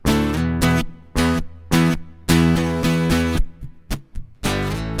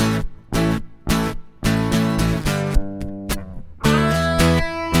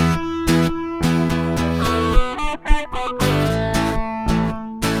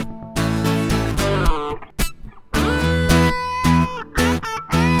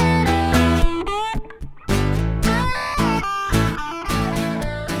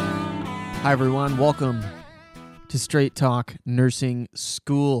Hi, everyone. Welcome to Straight Talk Nursing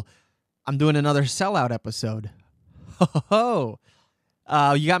School. I'm doing another sellout episode. Ho.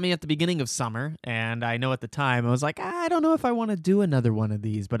 You got me at the beginning of summer, and I know at the time I was like, I don't know if I want to do another one of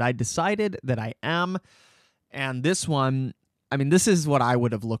these, but I decided that I am. And this one, this is what I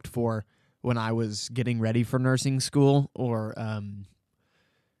would have looked for when I was getting ready for nursing school, or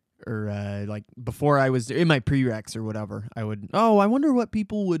like before I was in my prereqs or whatever. I wonder what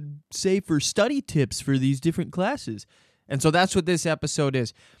people would say for study tips for these different classes. And so that's what this episode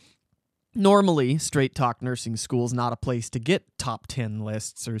is. Normally, Straight Talk Nursing School is not a place to get top 10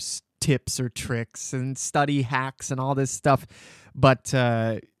 lists or tips or tricks and study hacks and all this stuff. But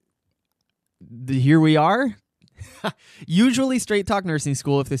here we are. Usually, Straight Talk Nursing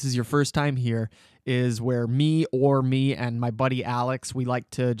School, if this is your first time here, is where me and my buddy Alex, we like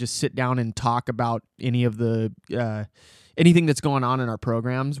to just sit down and talk about any of the anything that's going on in our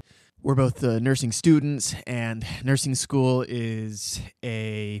programs. We're both nursing students, and nursing school is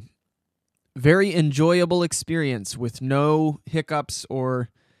a very enjoyable experience with no hiccups or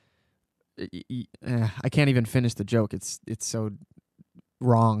I can't even finish the joke. It's so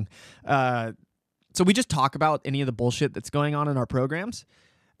wrong. So we just talk about any of the bullshit that's going on in our programs,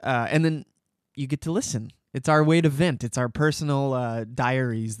 and then you get to listen. It's our way to vent. It's our personal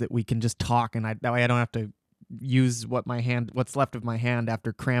diaries that we can just talk, and that way I don't have to use what's left of my hand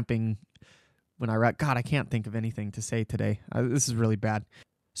after cramping when I write. God, I can't think of anything to say today. This is really bad.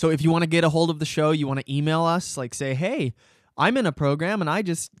 So if you want to get a hold of the show, you want to email us, like say, hey, I'm in a program and I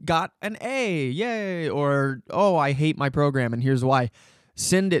just got an A, yay, or, oh, I hate my program and here's why.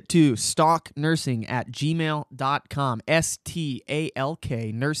 Send it to stalknursing@gmail.com,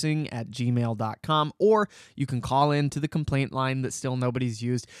 STALK, nursing@gmail.com, or you can call in to the complaint line that still nobody's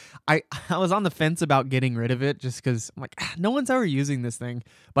used. I was on the fence about getting rid of it just because I'm like, no one's ever using this thing.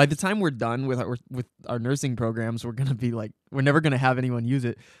 By the time we're done with our nursing programs, we're going to be like, we're never going to have anyone use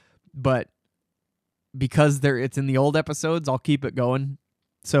it. But because it's in the old episodes, I'll keep it going.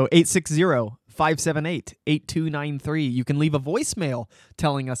 So 860-578-8293. You can leave a voicemail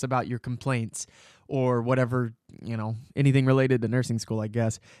telling us about your complaints or whatever, anything related to nursing school, I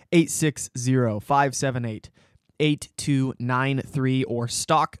guess. 860-578-8293 or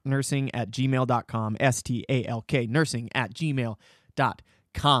stalknursing@gmail.com, STALK,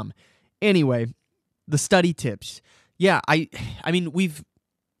 nursing@gmail.com. Anyway, the study tips. Yeah,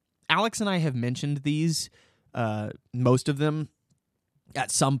 Alex and I have mentioned these, most of them, at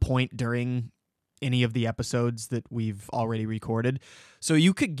some point during any of the episodes that we've already recorded. So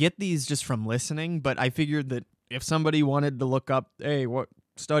you could get these just from listening, but I figured that if somebody wanted to look up, hey, what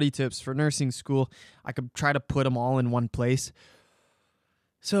study tips for nursing school, I could try to put them all in one place.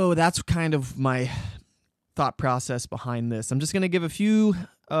 So that's kind of my thought process behind this. I'm just going to give a few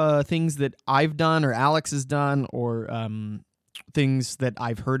things that I've done or Alex has done or things that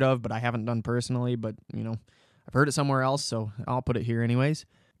I've heard of but I haven't done personally, but, I've heard it somewhere else, so I'll put it here anyways.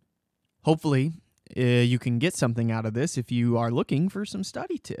 Hopefully, you can get something out of this if you are looking for some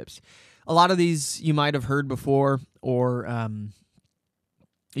study tips. A lot of these you might have heard before, or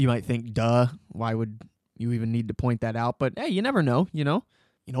you might think, duh, why would you even need to point that out? But hey, you never know,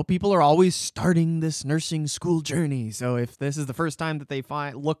 people are always starting this nursing school journey. So if this is the first time that they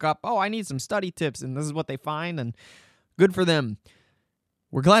look up, I need some study tips, and this is what they find, and good for them.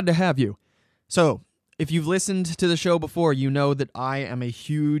 We're glad to have you. So, if you've listened to the show before, you know that I am a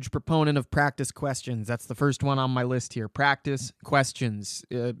huge proponent of practice questions. That's the first one on my list here. Practice questions,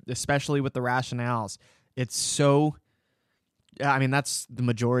 especially with the rationales. It's so, that's the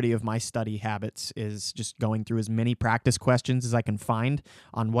majority of my study habits is just going through as many practice questions as I can find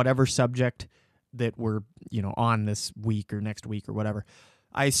on whatever subject that we're, on this week or next week or whatever.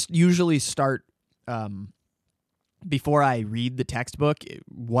 I usually start, before I read the textbook,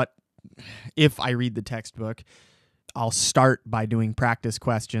 if I read the textbook, I'll start by doing practice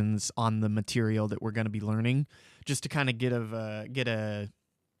questions on the material that we're going to be learning, just to kind of get a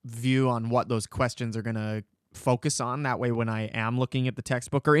view on what those questions are going to focus on. That way, when I am looking at the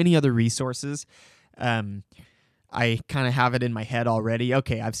textbook or any other resources, I kind of have it in my head already.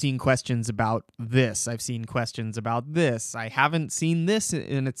 Okay, I've seen questions about this. I've seen questions about this. I haven't seen this,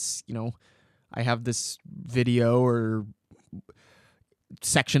 and it's, I have this video or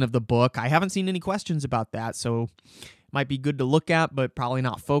section of the book. I haven't seen any questions about that, so it might be good to look at, but probably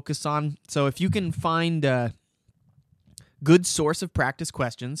not focus on. So if you can find a good source of practice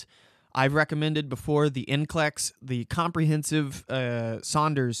questions, I've recommended before the NCLEX, the comprehensive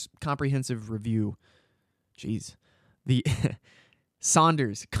Saunders Comprehensive Review. Jeez. The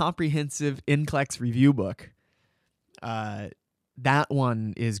Saunders Comprehensive NCLEX Review book. that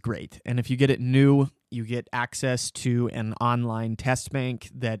one is great. And if you get it new, you get access to an online test bank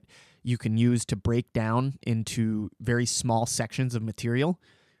that you can use to break down into very small sections of material.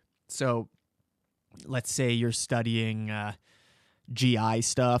 So let's say you're studying GI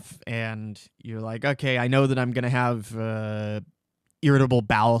stuff and you're like, okay, I know that I'm going to have irritable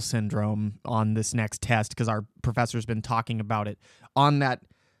bowel syndrome on this next test because our professor's been talking about it. On that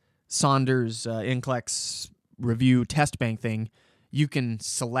Saunders NCLEX review test bank thing, you can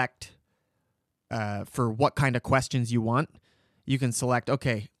select for what kind of questions you want. You can select,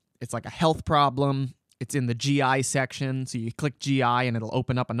 okay, it's like a health problem. It's in the GI section. So you click GI and it'll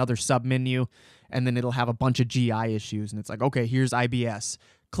open up another submenu and then it'll have a bunch of GI issues. And it's like, okay, here's IBS.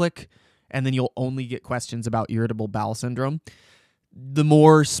 Click, and then you'll only get questions about irritable bowel syndrome. The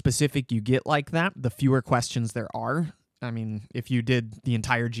more specific you get like that, the fewer questions there are. I mean, if you did the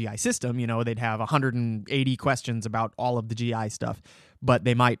entire GI system, they'd have 180 questions about all of the GI stuff, but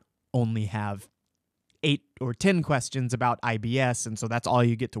they might only have 8 or 10 questions about IBS, and so that's all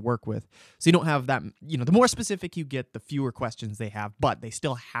you get to work with. So you don't have that, the more specific you get, the fewer questions they have, but they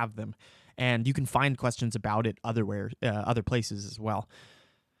still have them, and you can find questions about it other places as well.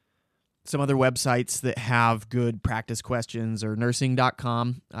 Some other websites that have good practice questions are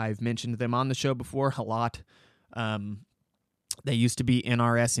nursing.com. I've mentioned them on the show before a lot. They used to be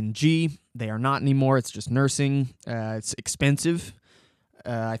NRS and G. They are not anymore. It's just nursing. It's expensive.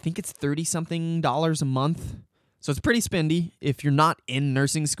 I think it's $30-something a month. So it's pretty spendy. If you're not in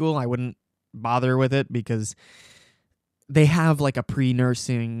nursing school, I wouldn't bother with it because they have like a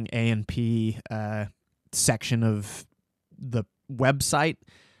pre-nursing A&P section of the website,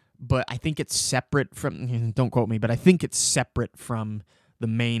 but I think it's separate from, don't quote me, but I think it's separate from the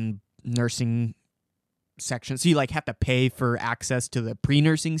main nursing section. So you have to pay for access to the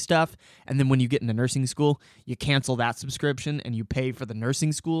pre-nursing stuff, and then when you get into nursing school, you cancel that subscription and you pay for the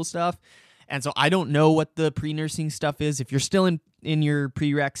nursing school stuff. And so I don't know what the pre-nursing stuff is. If you're still in your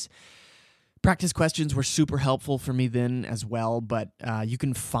prereqs, practice questions were super helpful for me then as well, but you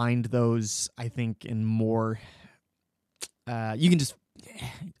can find those, I think, in more...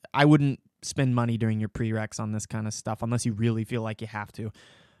 I wouldn't spend money during your prereqs on this kind of stuff unless you really feel like you have to.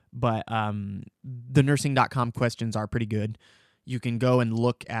 But the nursing.com questions are pretty good. You can go and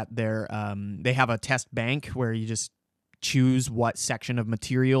look at their... they have a test bank where you just choose what section of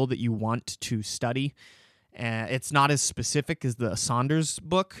material that you want to study. It's not as specific as the Saunders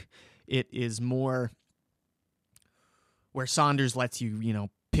book. It is more where Saunders lets you,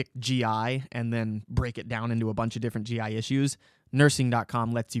 pick GI and then break it down into a bunch of different GI issues.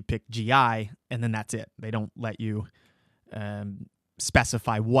 Nursing.com lets you pick GI, and then that's it. They don't let you...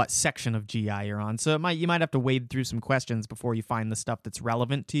 specify what section of GI you're on. So you might have to wade through some questions before you find the stuff that's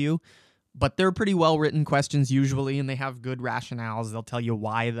relevant to you. But they're pretty well-written questions usually, and they have good rationales. They'll tell you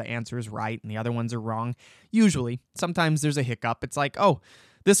why the answer is right and the other ones are wrong. Usually. Sometimes there's a hiccup. It's like, oh,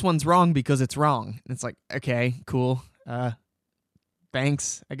 this one's wrong because it's wrong. And it's like, okay, cool.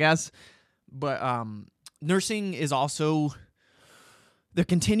 Thanks, I guess. But nursing is also... They're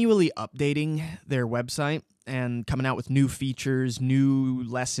continually updating their website and coming out with new features, new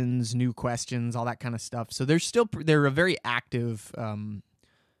lessons, new questions, all that kind of stuff. So they're a very active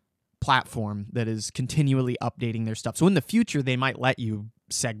platform that is continually updating their stuff. So in the future, they might let you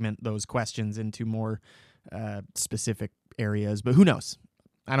segment those questions into more specific areas, but who knows?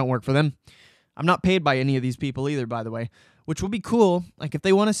 I don't work for them. I'm not paid by any of these people either, by the way, which will be cool. Like if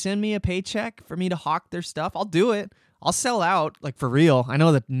they want to send me a paycheck for me to hawk their stuff, I'll do it. I'll sell out, like for real. I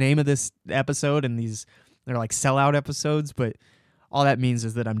know the name of this episode and they're like sellout episodes, but all that means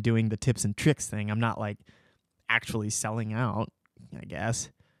is that I'm doing the tips and tricks thing. I'm not like actually selling out, I guess.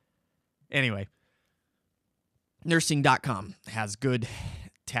 Anyway, nursing.com has good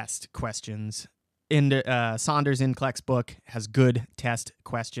test questions. Saunders NCLEX book has good test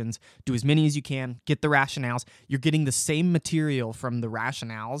questions. Do as many as you can. Get the rationales. You're getting the same material from the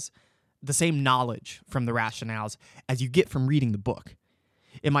rationales, the same knowledge from the rationales as you get from reading the book.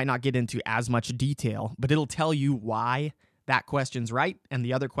 It might not get into as much detail, but it'll tell you why that question's right and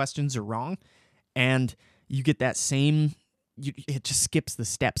the other questions are wrong. And you get that same... it just skips the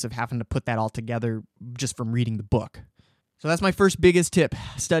steps of having to put that all together just from reading the book. So that's my first biggest tip.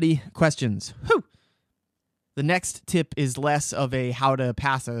 Study questions. Whew. The next tip is less of a how to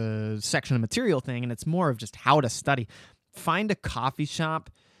pass a section of material thing, and it's more of just how to study. Find a coffee shop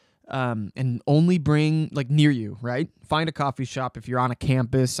and only bring, like, near you, right? Find a coffee shop. If you're on a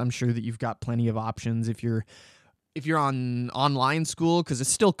campus, I'm sure that you've got plenty of options. If you're on online school, because it's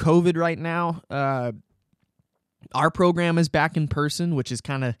still COVID right now, our program is back in person, which is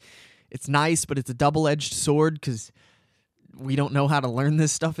kind of, it's nice, but it's a double-edged sword because we don't know how to learn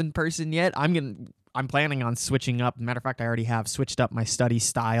this stuff in person yet. I'm planning on switching up. Matter of fact, I already have switched up my study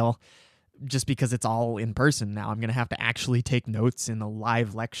style just because it's all in person now. I'm going to have to actually take notes in a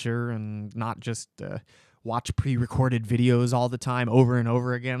live lecture and not just watch pre-recorded videos all the time over and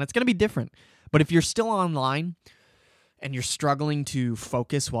over again. It's going to be different. But if you're still online and you're struggling to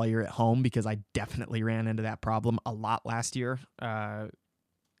focus while you're at home, because I definitely ran into that problem a lot last year, I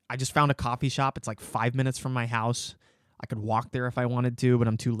just found a coffee shop. It's like 5 minutes from my house. I could walk there if I wanted to, but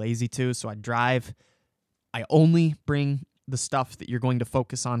I'm too lazy to, so I drive. I only bring the stuff that you're going to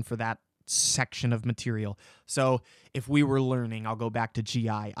focus on for that section of material. So if we were learning, I'll go back to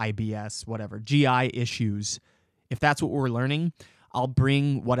GI, IBS, whatever, GI issues. If that's what we're learning, I'll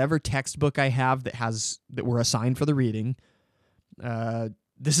bring whatever textbook I have that we're assigned for the reading.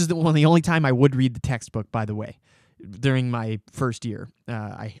 This is the only time I would read the textbook, by the way, during my first year.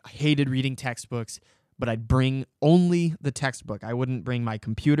 I hated reading textbooks, but I'd bring only the textbook. I wouldn't bring my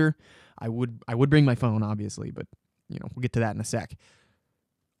computer. I would bring my phone, obviously, but we'll get to that in a sec.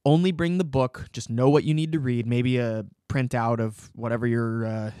 Only bring the book. Just know what you need to read. Maybe a printout of whatever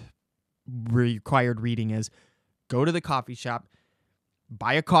your required reading is. Go to the coffee shop,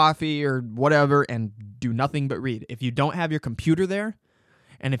 buy a coffee or whatever, and do nothing but read. If you don't have your computer there,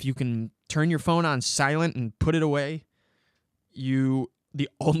 and if you can turn your phone on silent and put it away, the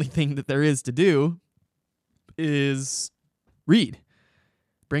only thing that there is to do is read.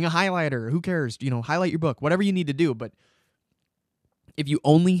 Bring a highlighter. Who cares? Highlight your book. Whatever you need to do. But if you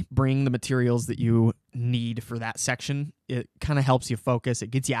only bring the materials that you need for that section, it kind of helps you focus.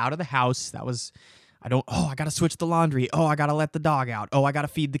 It gets you out of the house. I got to switch the laundry. Oh, I got to let the dog out. Oh, I got to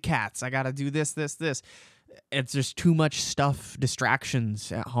feed the cats. I got to do this. It's just too much stuff,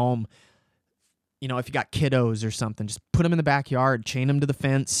 distractions at home. If you got kiddos or something, just put them in the backyard, chain them to the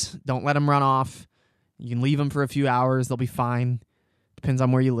fence. Don't let them run off. You can leave them for a few hours. They'll be fine. Depends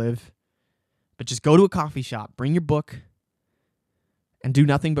on where you live. But just go to a coffee shop, bring your book, and do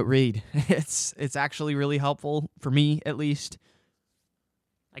nothing but read. It's actually really helpful, for me at least.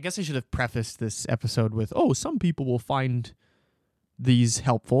 I guess I should have prefaced this episode with, some people will find these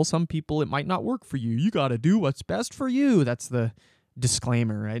helpful. Some people, it might not work for you. You got to do what's best for you. That's the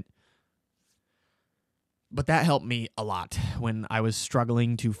disclaimer, right? But that helped me a lot when I was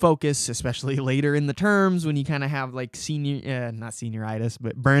struggling to focus, especially later in the terms when you kind of have like not senioritis,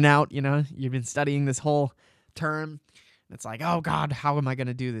 but burnout, You've been studying this whole term. It's like, oh God, how am I going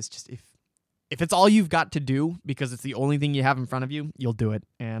to do this? Just if it's all you've got to do because it's the only thing you have in front of you, you'll do it.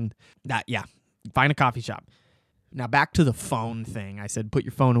 And find a coffee shop. Now back to the phone thing. I said put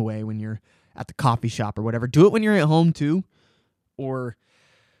your phone away when you're at the coffee shop or whatever. Do it when you're at home too, or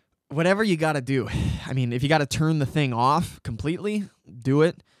whatever you got to do. I mean, if you got to turn the thing off completely, do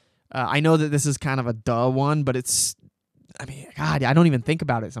it. I know that this is kind of a duh one, but God, I don't even think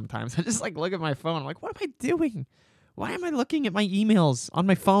about it sometimes. I just look at my phone. I'm like, what am I doing? Why am I looking at my emails on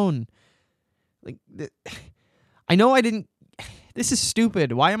my phone? I know I didn't. This is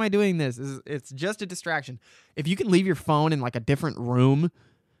stupid. Why am I doing this? It's just a distraction. If you can leave your phone in a different room,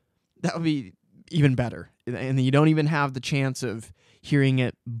 that would be even better. And you don't even have the chance of hearing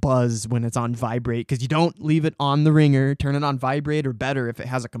it buzz when it's on vibrate because you don't leave it on the ringer. Turn it on vibrate, or better, if it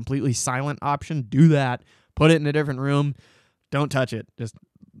has a completely silent option, do that. Put it in a different room. Don't touch it. Just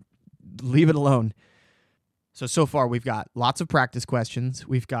leave it alone. So far we've got lots of practice questions.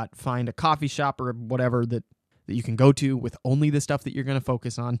 We've got find a coffee shop or whatever that you can go to with only the stuff that you're going to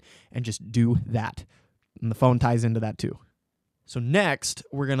focus on, and just do that. And the phone ties into that too. So next,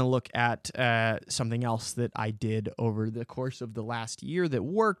 we're going to look at something else that I did over the course of the last year that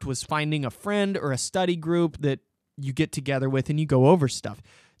worked, was finding a friend or a study group that you get together with and you go over stuff.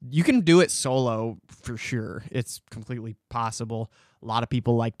 You can do it solo for sure. It's completely possible. A lot of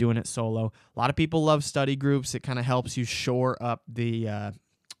people like doing it solo. A lot of people love study groups. It kind of helps you shore up the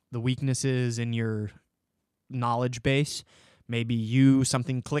weaknesses in your knowledge base. Maybe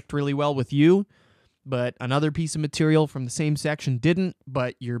something clicked really well with you, but another piece of material from the same section didn't,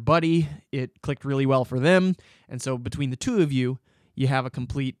 but your buddy, it clicked really well for them. And so between the two of you, you have a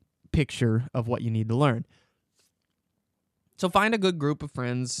complete picture of what you need to learn. So find a good group of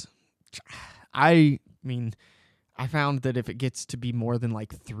friends. I found that if it gets to be more than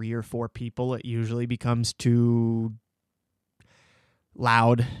 3 or 4 people, it usually becomes too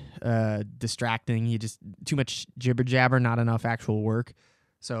loud, distracting. Too much jibber jabber, not enough actual work.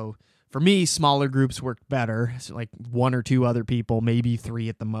 So for me, smaller groups worked better. So 1 or 2 other people, maybe 3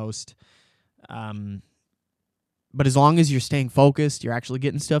 at the most. But as long as you're staying focused, you're actually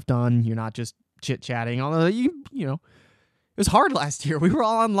getting stuff done. You're not just chit chatting. Although it was hard last year. We were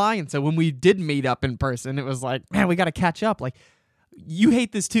all online. So when we did meet up in person, it was like, man, we got to catch up. Like, you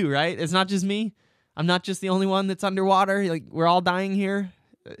hate this too, right? It's not just me. I'm not just the only one that's underwater. Like, we're all dying here,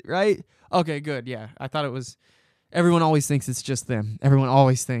 right? Okay, good. Yeah. I thought it was, everyone always thinks it's just them. Everyone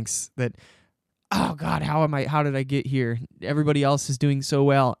always thinks that, oh God, how did I get here? Everybody else is doing so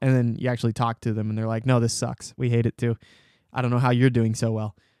well. And then you actually talk to them and they're like, no, this sucks. We hate it too. I don't know how you're doing so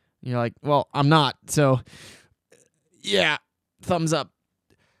well. And you're like, well, I'm not. So yeah, thumbs up.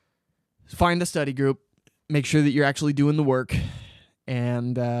 Find a study group. Make sure that you're actually doing the work.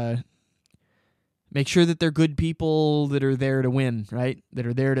 And make sure that they're good people that are there to win, right? That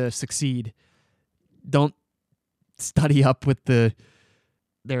are there to succeed. Don't study up with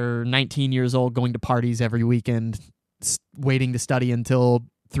they're 19 years old going to parties every weekend, waiting to study until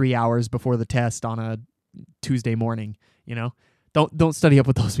 3 hours before the test on a Tuesday morning, you know? Don't study up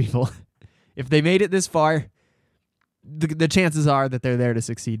with those people. If they made it this far, the chances are that they're there to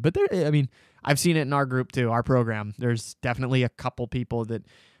succeed. But I've seen it in our group too, our program. There's definitely a couple people that,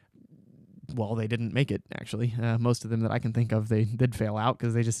 well, they didn't make it, actually. Most of them that I can think of, they did fail out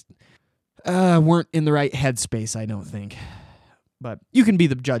because they just weren't in the right headspace, I don't think. But you can be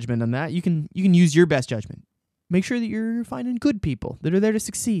the judgment on that. You can use your best judgment. Make sure that you're finding good people that are there to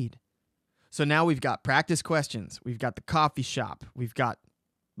succeed. So now we've got practice questions. We've got the coffee shop. We've got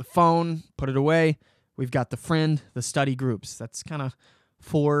the phone, put it away. We've got the friend, the study groups. That's kind of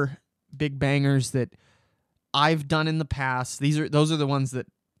 4 big bangers that I've done in the past. Those are the ones that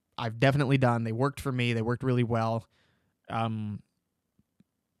I've definitely done. They worked for me. They worked really well.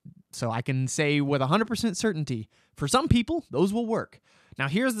 So I can say with 100% certainty, for some people, those will work. Now,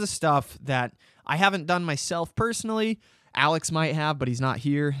 here's the stuff that I haven't done myself personally. Alex might have, but he's not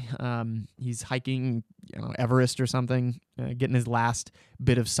here. He's hiking, Everest or something, getting his last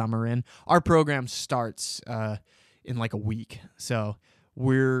bit of summer in. Our program starts in like a week, so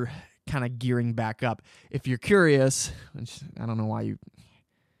we're kind of gearing back up. If you're curious, which I don't know why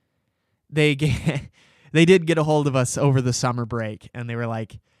they did get a hold of us over the summer break, and they were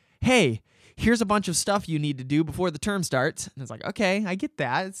like, hey, here's a bunch of stuff you need to do before the term starts. And it's like, okay, I get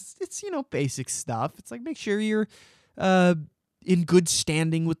that. It's basic stuff. It's like, make sure you're in good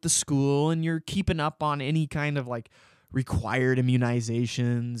standing with the school and you're keeping up on any kind of like required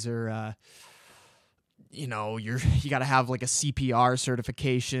immunizations or, you got to have like a CPR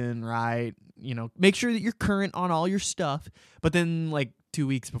certification, right? Make sure that you're current on all your stuff. But then like 2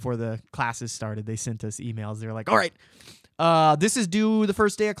 weeks before the classes started, they sent us emails. They were like, all right, this is due the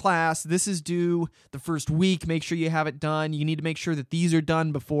first day of class. This is due the first week. Make sure you have it done. You need to make sure that these are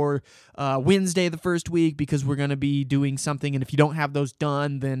done before Wednesday the first week because we're going to be doing something. And if you don't have those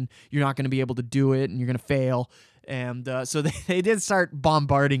done, then you're not going to be able to do it and you're going to fail. And so they did start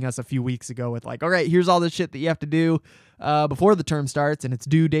bombarding us a few weeks ago with like, all right, here's all the shit that you have to do before the term starts. And it's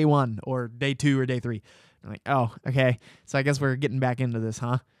due day 1 or day 2 or day 3. I'm like, oh, okay. So I guess we're getting back into this,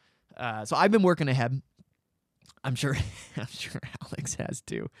 huh? So I've been working ahead. I'm sure Alex has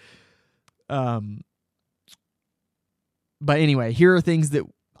too. But anyway, here are things that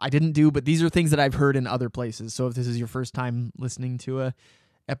I didn't do, but these are things that I've heard in other places. So if this is your first time listening to a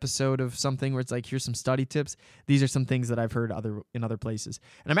episode of something where it's like, here's some study tips, these are some things that I've heard in other places.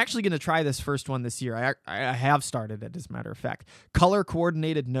 And I'm actually going to try this first one this year. I have started it, as a matter of fact. Color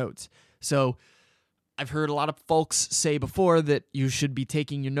coordinated notes. So I've heard a lot of folks say before that you should be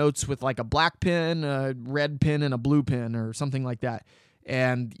taking your notes with like a black pen, a red pen, and a blue pen or something like that.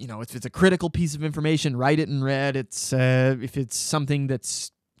 And, if it's a critical piece of information, write it in red. If it's something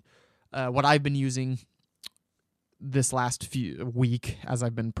that's what I've been using this last week as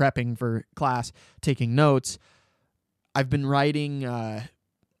I've been prepping for class, taking notes, I've been writing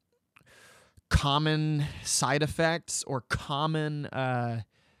common side effects or common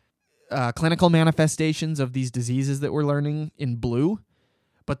clinical manifestations of these diseases that we're learning in blue,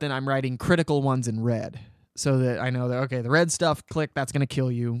 but then I'm writing critical ones in red so that I know that, okay, the red stuff, click, that's going to kill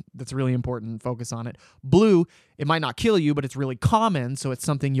you. That's really important. Focus on it. Blue, it might not kill you, but it's really common, so it's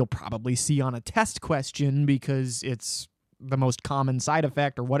something you'll probably see on a test question because it's the most common side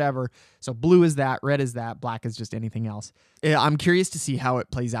effect or whatever. So blue is that, red is that, black is just anything else. I'm curious to see how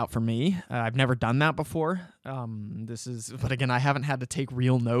it plays out for me. I've never done that before. But again, I haven't had to take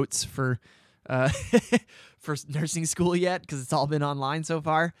real notes for for nursing school yet because it's all been online so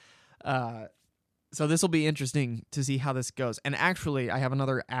far. So this will be interesting to see how this goes. And actually, I have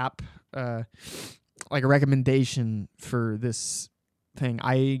another app, like a recommendation for this thing.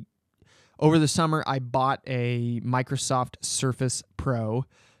 Over the summer, I bought a Microsoft Surface Pro.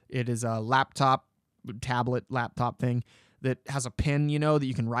 It is a tablet laptop thing that has a pen, that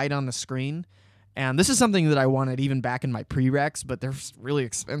you can write on the screen. And this is something that I wanted even back in my prereqs, but they're really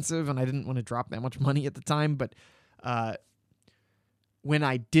expensive, and I didn't want to drop that much money at the time. But when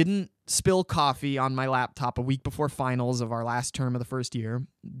I didn't spill coffee on my laptop a week before finals of our last term of the first year,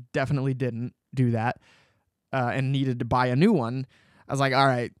 definitely didn't do that, and needed to buy a new one, I was like, all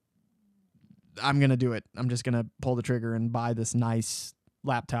right, I'm going to do it. I'm just going to pull the trigger and buy this nice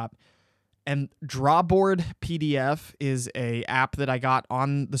laptop. And Drawboard PDF is a app that I got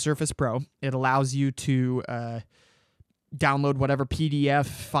on the Surface Pro. It allows you to download whatever PDF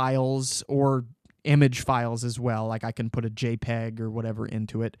files or image files as well. Like I can put a JPEG or whatever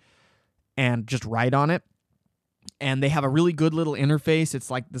into it and just write on it. And they have a really good little interface. It's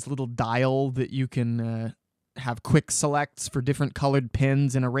like this little dial that you can have quick selects for different colored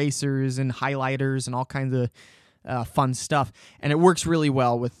pens and erasers and highlighters and all kinds of fun stuff, and it works really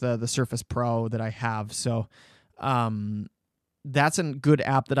well with the Surface Pro that I have. So that's a good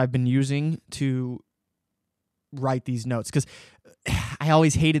app that I've been using to write these notes, because I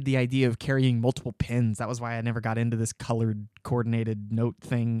always hated the idea of carrying multiple pens. That was why I never got into this colored coordinated note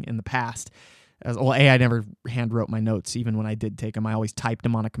thing in the past. I never hand wrote my notes. Even when I did take them, I always typed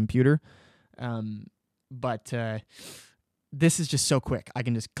them on a computer. But this is just so quick. I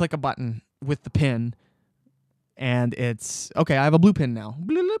can just click a button with the pen, and it's, okay, I have a blue pen now.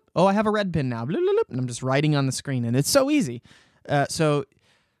 Oh, I have a red pen now. And I'm just writing on the screen, and it's so easy. So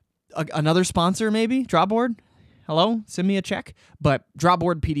another sponsor, maybe? Drawboard? Hello? Send me a check. But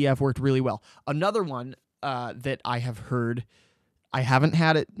Drawboard PDF worked really well. Another one that I have heard, I haven't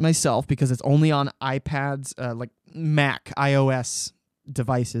had it myself because it's only on iPads, like Mac, iOS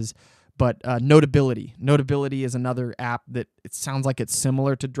devices, but Notability. Notability is another app that it sounds like it's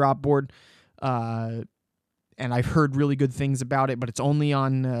similar to Drawboard. And I've heard really good things about it, but it's only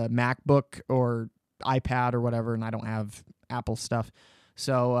on MacBook or iPad or whatever, and I don't have Apple stuff.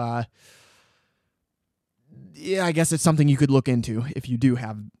 So, yeah, I guess it's something you could look into if you do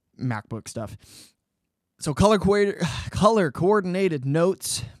have MacBook stuff. So color coordinated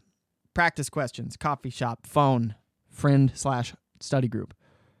notes, practice questions, coffee shop, phone, friend/study group.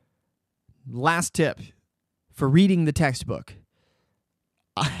 Last tip for reading the textbook.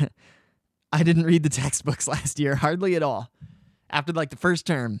 I didn't read the textbooks last year, hardly at all. After like the first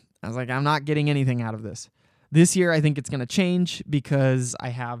term, I was like, I'm not getting anything out of this. This year, I think it's going to change because I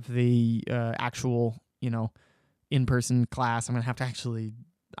have the actual, in-person class. I'm going to have to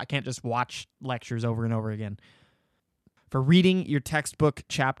I can't just watch lectures over and over again. For reading your textbook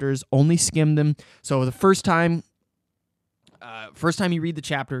chapters, only skim them. So the first time you read the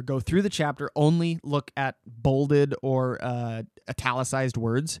chapter, go through the chapter, only look at bolded or italicized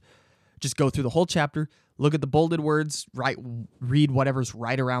words. Just go through the whole chapter, look at the bolded words, read whatever's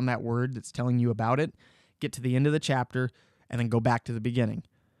right around that word that's telling you about it, get to the end of the chapter, and then go back to the beginning.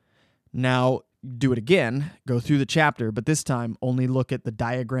 Now, do it again, go through the chapter, but this time only look at the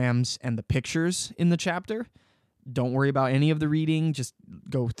diagrams and the pictures in the chapter. Don't worry about any of the reading, just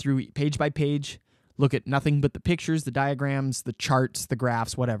go through page by page, look at nothing but the pictures, the diagrams, the charts, the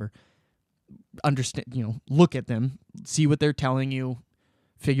graphs, whatever. Understand, look at them, see what they're telling you,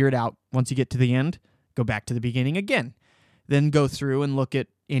 figure it out. Once you get to the end, go back to the beginning again. Then go through and look at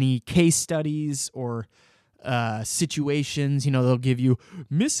any case studies or situations. They'll give you,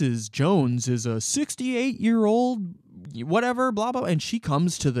 Mrs. Jones is a 68-year-old, whatever, blah, blah, and she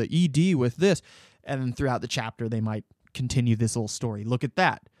comes to the ED with this. And then throughout the chapter, they might continue this little story. Look at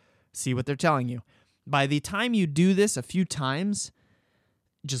that. See what they're telling you. By the time you do this a few times,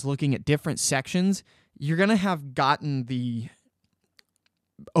 just looking at different sections, you're going to have gotten the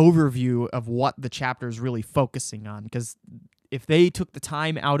overview of what the chapter is really focusing on, because if they took the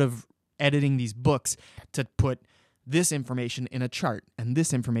time out of editing these books to put this information in a chart and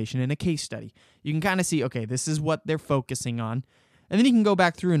this information in a case study, you can kind of see, okay, this is what they're focusing on, and then you can go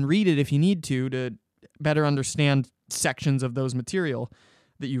back through and read it if you need to better understand sections of those material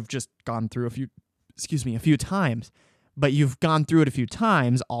that you've just gone through a few times, but you've gone through it a few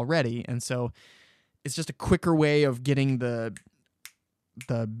times already, and so it's just a quicker way of getting the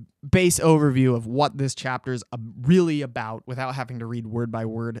base overview of what this chapter is really about without having to read word by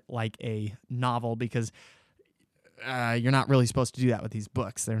word like a novel, because you're not really supposed to do that with these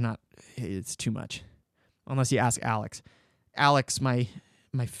books. It's too much. Unless you ask Alex. Alex, my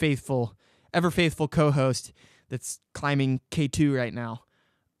ever faithful co-host that's climbing K2 right now,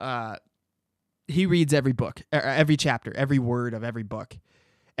 he reads every book, every chapter, every word of every book.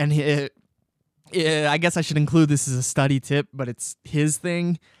 And I guess I should include this as a study tip, but it's his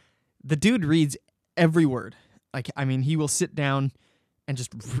thing. The dude reads every word. He will sit down and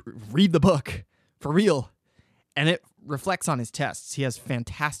just read the book for real. And it reflects on his tests. He has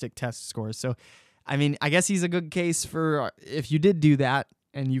fantastic test scores. So, I mean, I guess he's a good case for if you did do that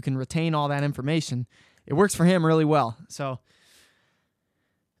and you can retain all that information, it works for him really well. So,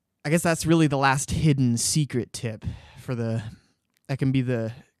 I guess that's really the last hidden secret tip that can be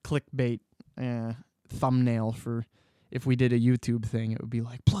the clickbait thumbnail for if we did a YouTube thing. It would be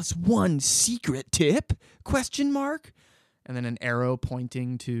like +1 secret tip ? And then an arrow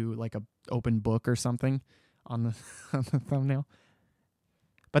pointing to like a open book or something on the thumbnail.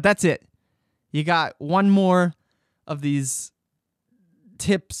 But that's it. You got one more of these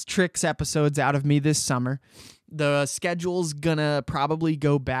tips, tricks episodes out of me this summer. The schedule's gonna probably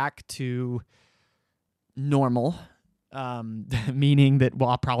go back to normal, meaning that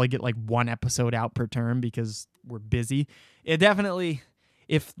I'll probably get like one episode out per term because we're busy. It definitely,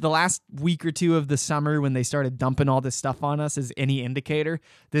 if the last week or two of the summer when they started dumping all this stuff on us is any indicator,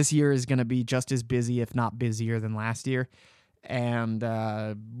 this year is going to be just as busy, if not busier than last year. And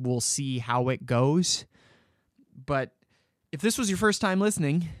we'll see how it goes. But if this was your first time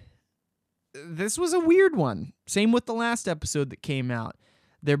listening, this was a weird one. Same with the last episode that came out.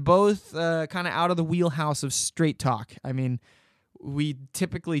 They're both kind of out of the wheelhouse of straight talk. I mean, we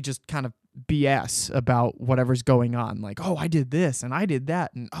typically just kind of BS about whatever's going on. Like, oh, I did this and I did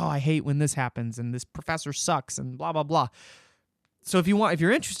that. And oh, I hate when this happens and this professor sucks and blah, blah, blah. So if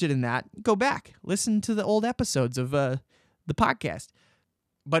you're interested in that, go back. Listen to the old episodes of the podcast.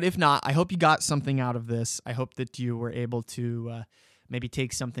 But if not, I hope you got something out of this. I hope that you were able to maybe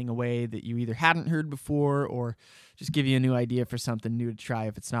take something away that you either hadn't heard before or just give you a new idea for something new to try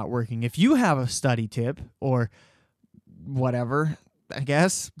if it's not working. If you have a study tip or whatever, I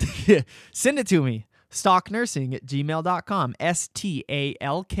guess, send it to me. stalknursing@gmail.com.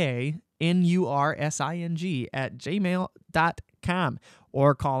 STALKNURSING@gmail.com.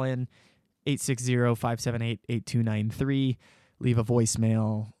 Or call in 860-578-8293. Leave a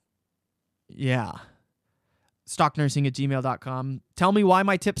voicemail. Yeah. stalknursing@gmail.com. Tell me why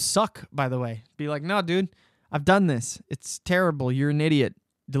my tips suck, by the way. Be like, no, dude, I've done this. It's terrible. You're an idiot.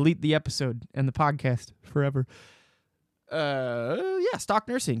 Delete the episode and the podcast forever.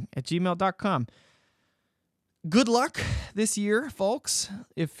 stalknursing@gmail.com. Good luck this year, folks.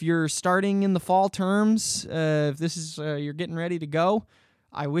 If you're starting in the fall terms, if this is you're getting ready to go,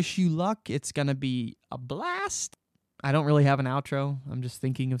 I wish you luck. It's going to be a blast. I don't really have an outro. I'm just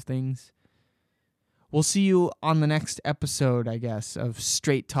thinking of things. We'll see you on the next episode, I guess, of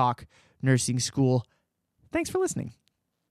Straight Talk Nursing School. Thanks for listening.